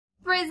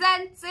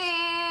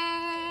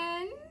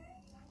Presenting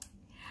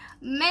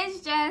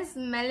Miss Jess,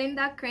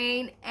 Melinda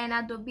Crane, and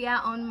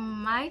Addobea on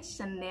my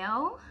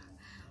channel.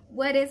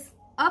 What is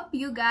up,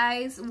 you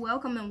guys?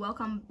 Welcome and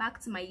welcome back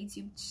to my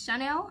YouTube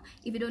channel.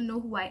 If you don't know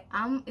who I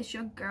am, it's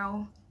your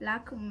girl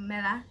Black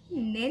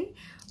Melanin,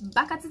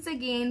 back at it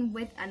again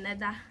with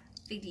another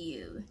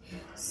video.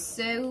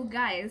 So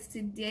guys,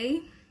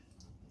 today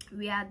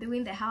we are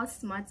doing the How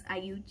Smart Are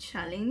You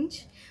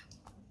challenge,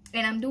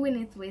 and I'm doing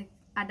it with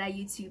other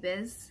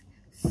YouTubers.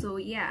 So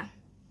yeah,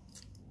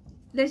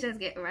 let's just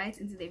get right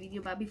into the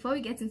video. But before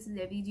we get into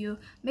the video,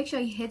 make sure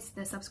you hit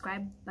the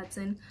subscribe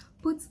button,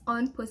 put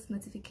on post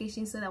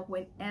notifications so that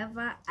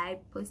whenever I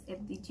post a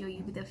video,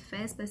 you'll be the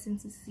first person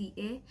to see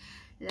it.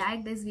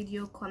 Like this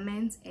video,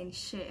 comment and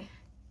share.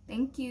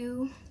 Thank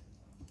you.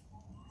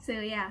 So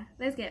yeah,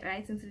 let's get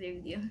right into the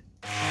video.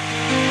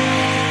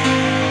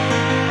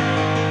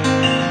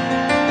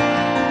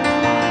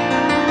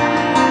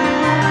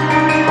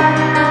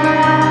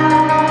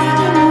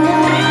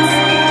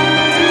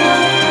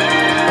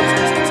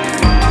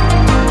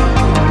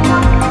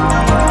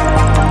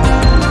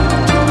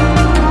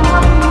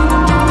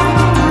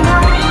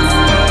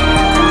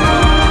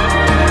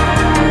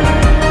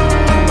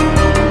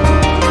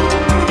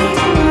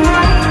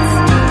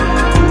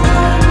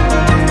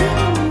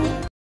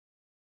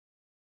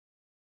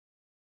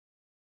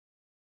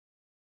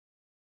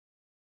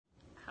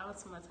 How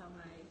smart am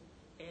I?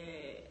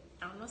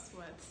 I'm not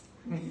smart.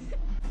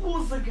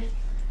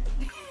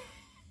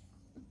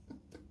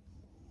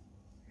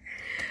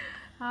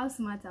 How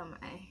smart am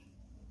I?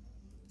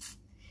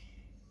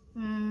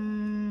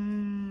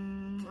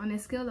 On a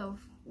scale of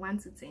 1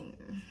 to 10,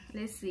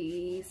 let's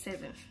say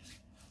 7.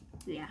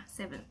 Yeah,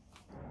 7.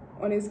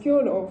 On a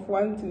scale of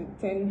 1 to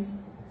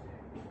 10,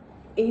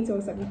 8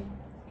 or 7.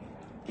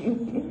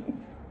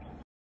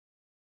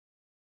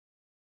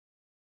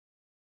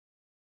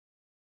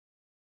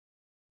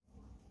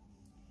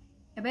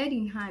 A bird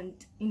in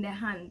the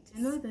hand. I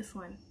know this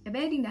one. A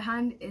bird in the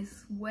hand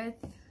is worth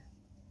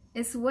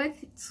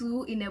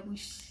 2 in a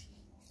bush.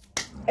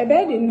 A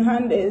bird in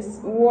hand is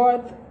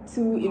worth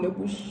 2 in a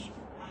bush.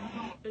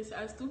 It's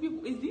as 2 people.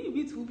 It's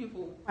be 2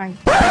 people. Fine.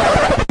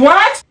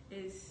 What?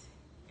 It's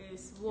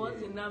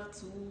worth enough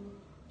 2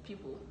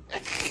 people.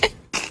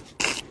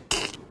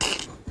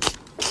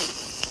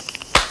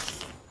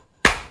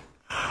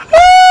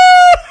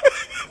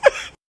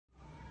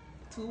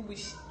 2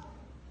 wish.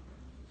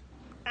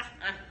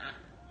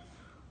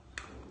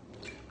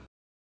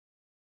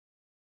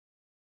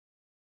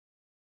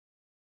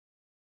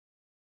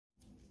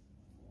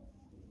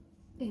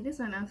 Hey, this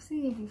one I've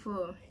seen it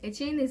before. A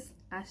chain is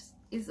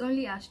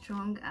only as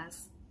strong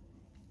as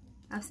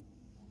I've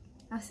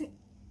seen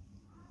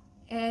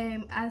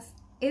as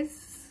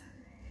its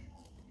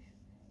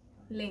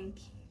link.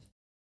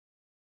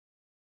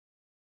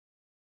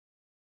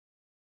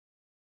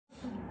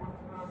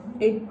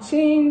 A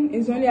chain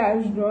is only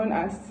as strong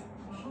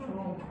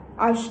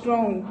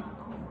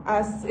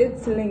as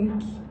its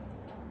link.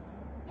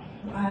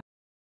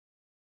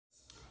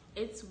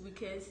 Its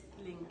weakest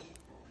link.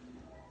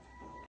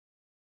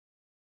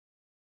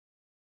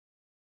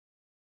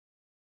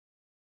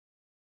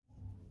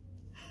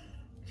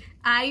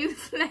 Are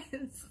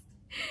useless.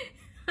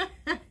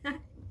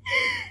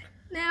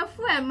 Now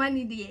for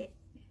money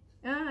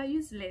there.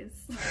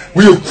 Useless.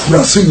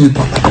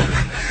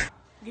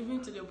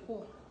 Giving to the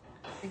poor.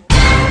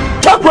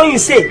 Talk what you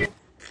say.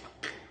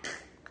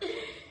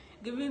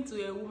 Giving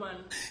to a woman.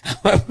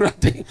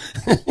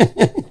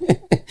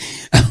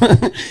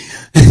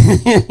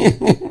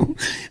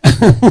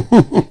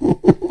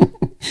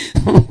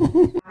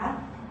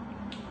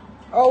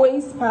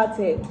 Always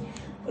parted.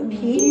 Okay.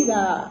 These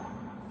are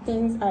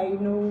things I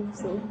know,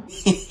 so.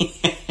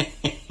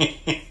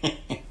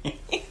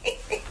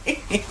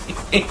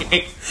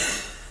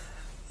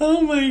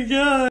 Oh my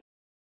god.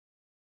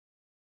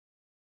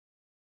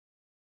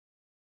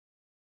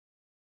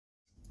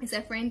 It's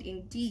a friend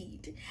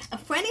indeed. A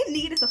friend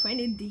indeed is a friend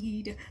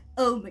indeed.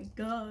 Oh my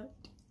god.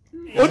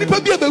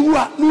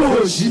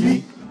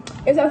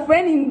 It's a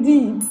friend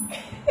indeed.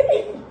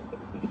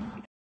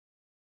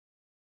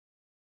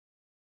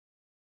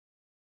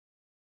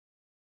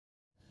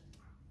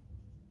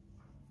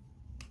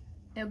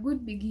 A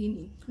good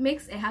beginning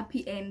makes a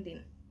happy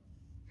ending.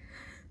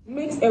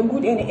 Makes a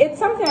good ending. It's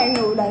something I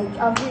know, like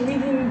I've been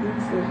reading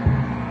books. So.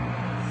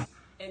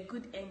 A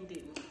good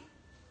ending.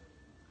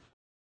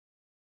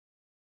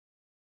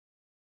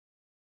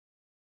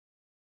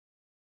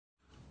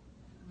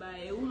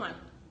 By a woman.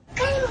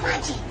 Can you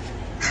imagine?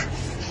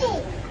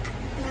 Hey,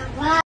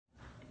 now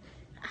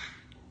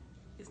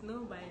It's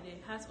known by the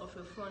heart of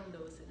a friend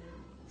though.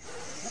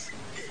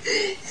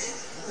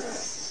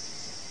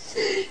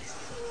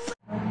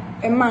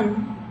 A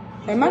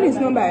man is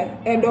known by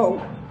a dog.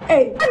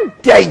 Hey,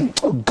 Dang,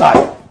 oh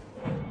god.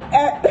 a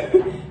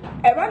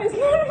man is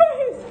known by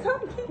his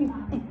company.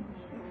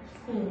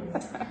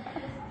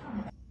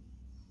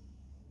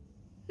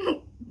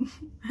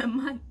 A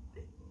man.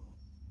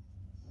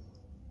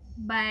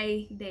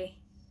 By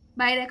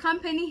the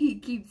company he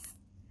keeps.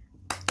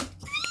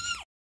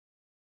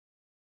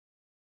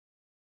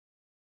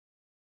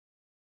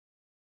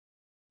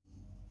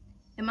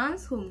 A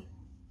man's home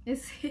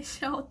is his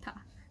shelter.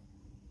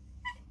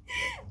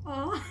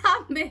 Oh,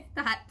 I made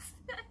that.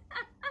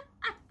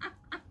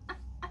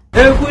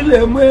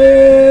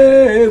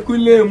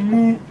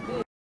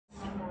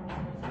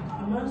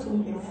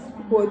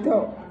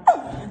 Hotel.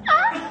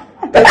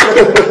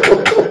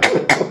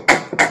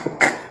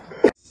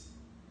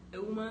 A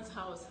woman's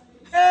house.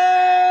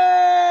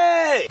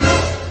 Hey!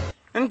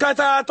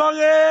 Nkata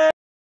toge!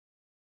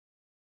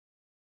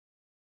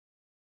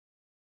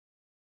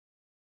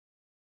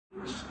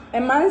 A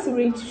man's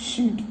rate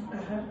should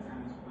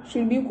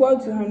be equal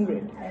to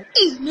 100.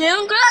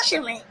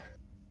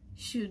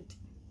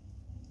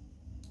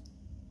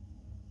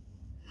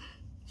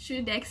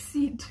 Should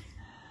exceed.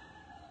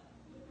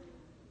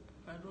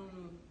 I don't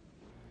know.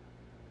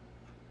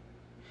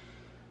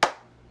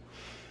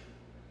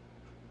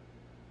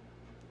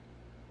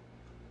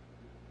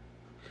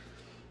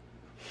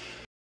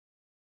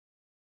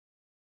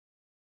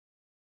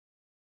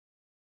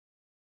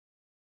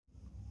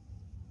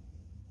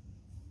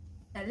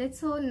 A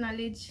little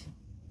knowledge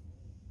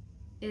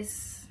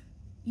is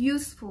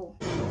useful.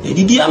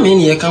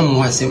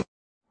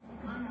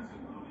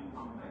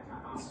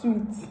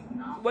 Sweet.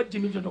 What do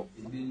you need to know?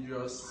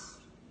 Dangerous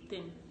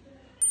thing.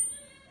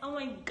 Oh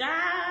my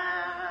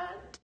God.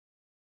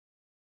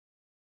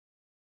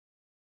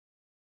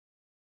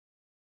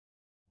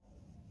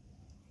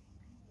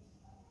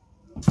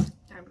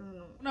 I don't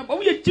know. Now, but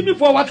we Jimmy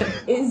for what?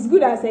 It's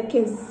good as a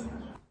kiss.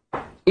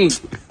 In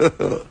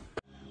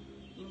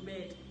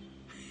bed.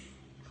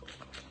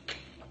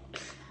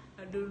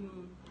 I don't know.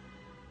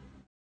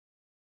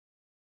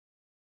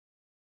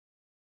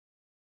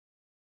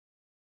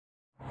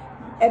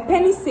 A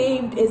penny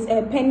saved is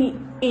a penny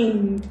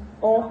aimed,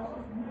 or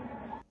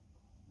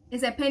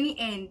It's a penny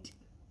end.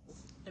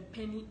 A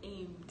penny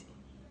aimed.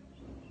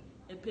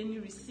 A penny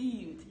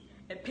received.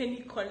 A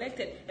penny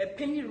collected. A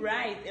penny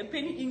right. A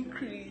penny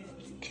increased.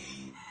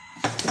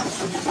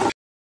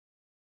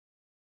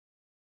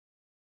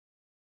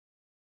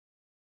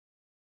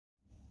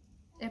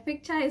 A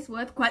picture is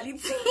worth quality.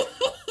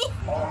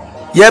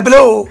 Yeah,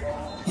 blow.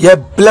 Yeah,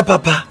 blah,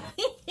 papa.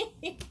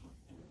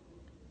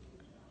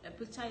 A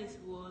picture is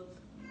worth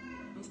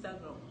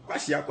Instagram.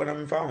 What's your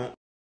phone?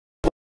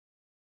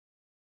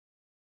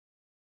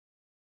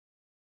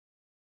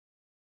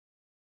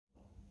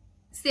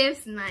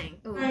 Saves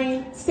 9. Oh.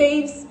 9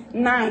 saves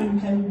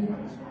 9.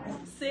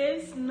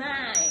 Saves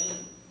 9.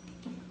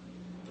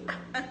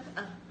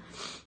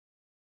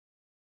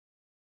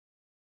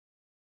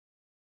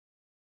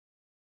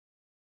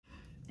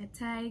 A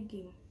tie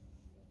game.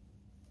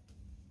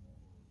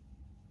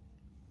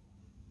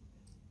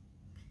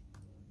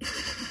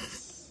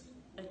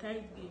 A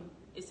tight game.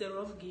 It's a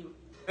rough game.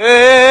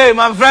 Hey,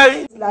 my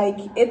friend. Like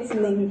it's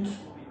link.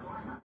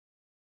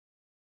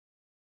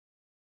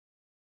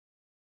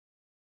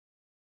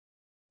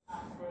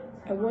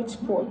 A watch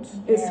pot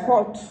is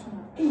hot.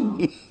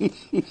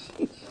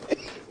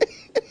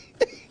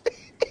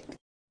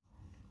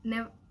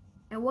 Never.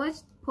 A watch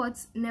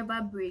pot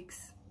never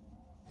breaks.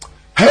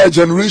 Her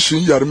generation,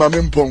 Yarima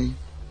Mimpong.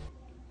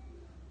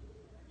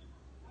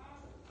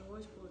 A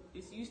watch pot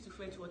is used to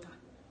fetch water.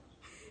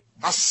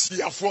 I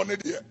see a phone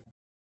there.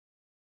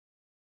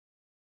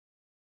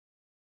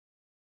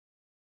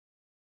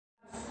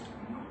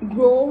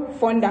 Grow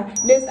fonder.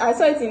 This I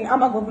saw it in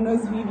Ama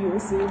Governor's video,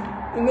 so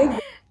it makes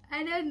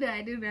I don't know.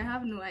 I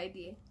have no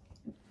idea.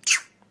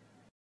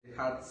 The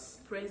heart's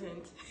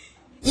present.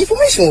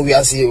 Information we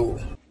are seeing.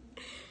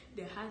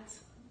 The heart.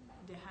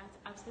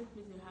 Absent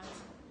means the heart.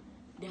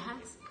 The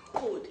heart's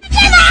code.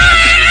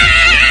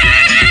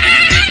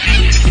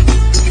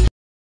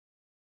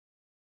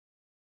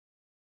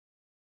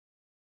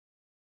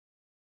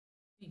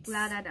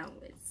 Louder than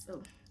words.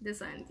 So this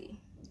one.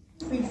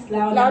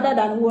 louder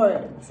than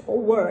words or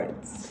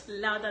words.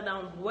 Louder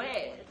than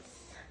words.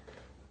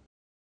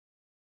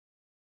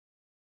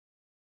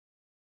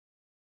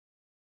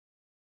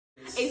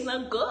 It's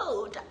not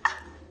gold.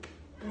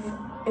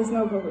 It's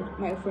not good,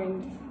 my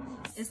friend.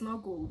 It's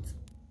not gold.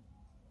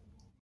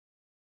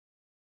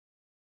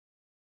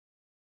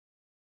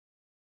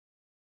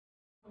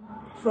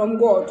 From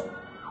God.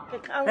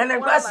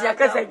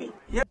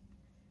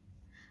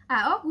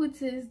 All good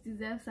things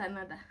deserves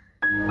another.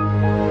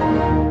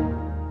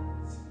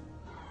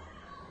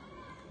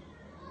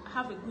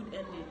 Have a good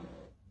ending.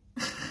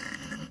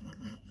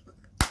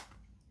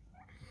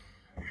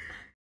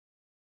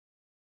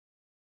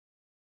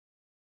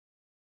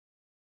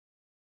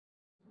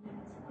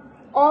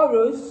 All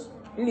roads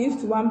lead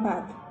to one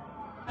path.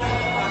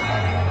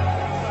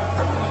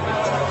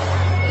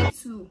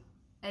 To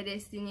a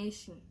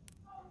destination.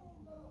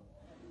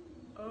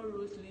 All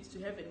roads leads to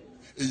heaven.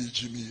 Hey,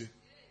 Jimmy.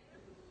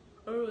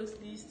 All roads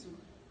leads to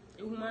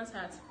a woman's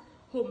heart.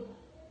 Home.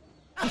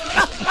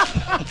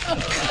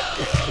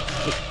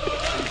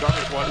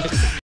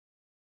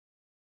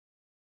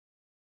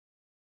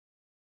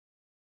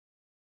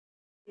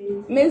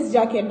 Miss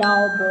Jack a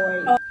dull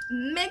boy.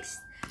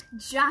 Makes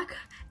Jack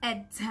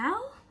a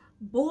dull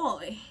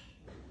boy.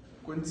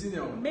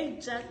 Continue.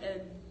 Make Jack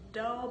a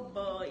dull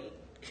boy.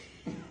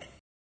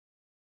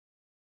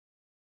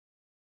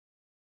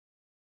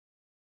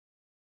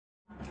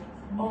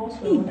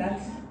 Also,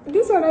 that's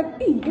This one at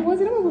it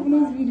was in a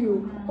Governance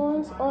video.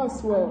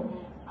 All's well.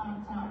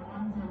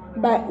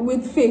 But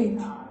with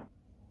faith.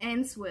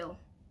 Ends well.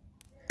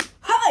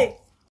 hi.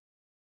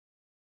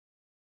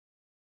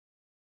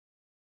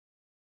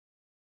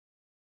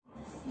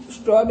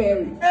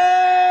 Strawberry.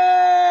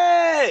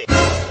 Hey!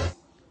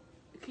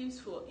 Kiss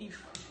for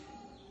if.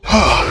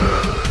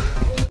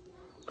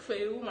 For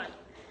a woman.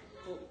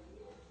 Oh.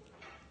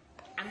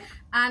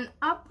 An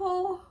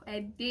apple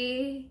a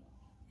day.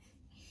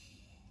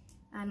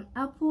 An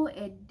apple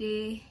a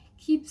day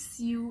keeps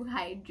you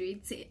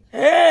hydrated.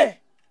 Hey!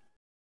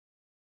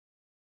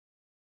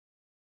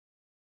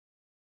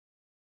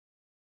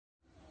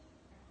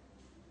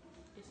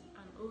 It's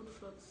an old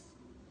fox.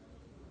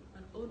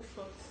 An old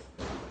fox.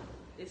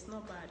 It's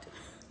not bad.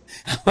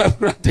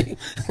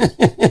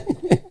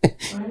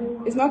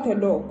 It's not a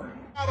dog.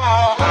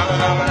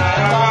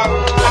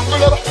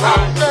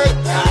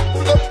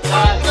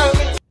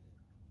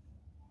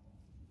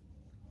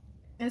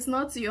 It's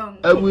not young.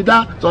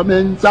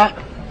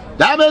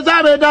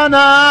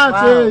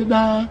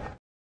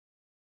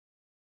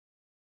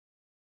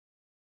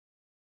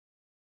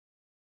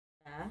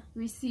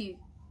 Receive.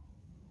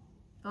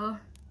 Oh,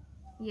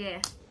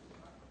 yeah.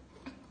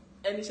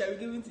 And it shall be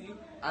given to you.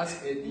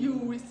 Ask it. You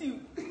will receive.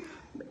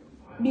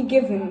 Be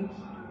given.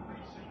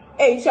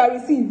 Hey, you shall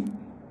receive.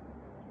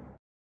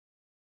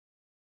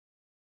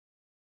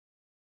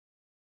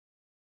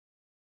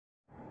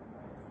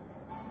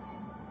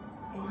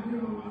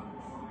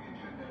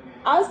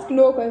 Ask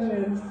no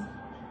questions.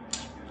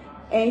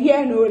 And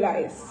hear no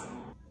lies.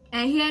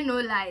 And hear no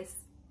lies.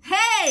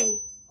 Hey!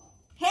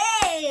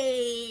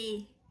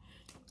 Hey!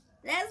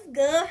 Let's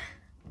go.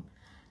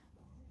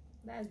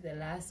 That's the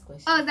last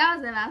question. Oh, that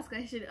was the last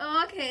question.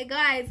 Oh, okay,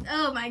 guys.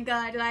 Oh my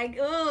god. Like,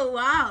 oh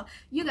wow.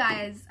 You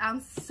guys, I'm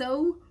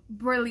so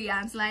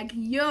brilliant. Like,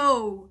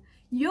 yo,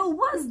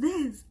 what's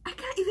this? I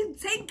can't even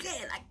take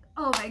it. Like,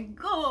 oh my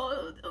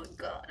god. Oh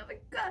god. Oh my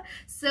god.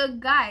 So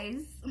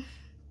guys,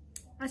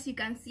 as you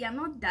can see, I'm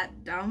not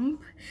that dumb.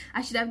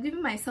 I should have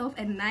given myself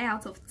a 9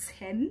 out of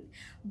 10.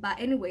 But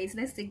anyways,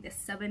 let's take the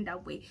 7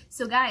 that way.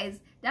 So guys,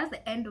 that's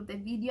the end of the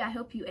video. I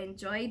hope you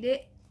enjoyed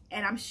it.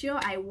 And I'm sure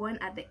I won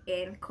at the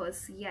end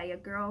because, yeah, your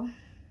girl,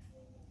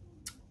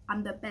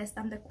 I'm the best.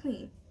 I'm the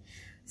queen.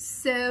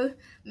 So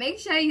make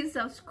sure you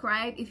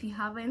subscribe if you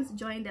haven't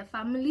joined the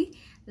family.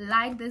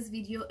 Like this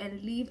video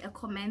and leave a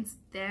comment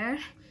there.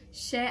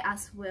 Share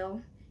as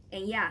well.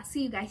 And yeah,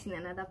 see you guys in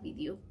another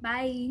video.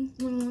 Bye.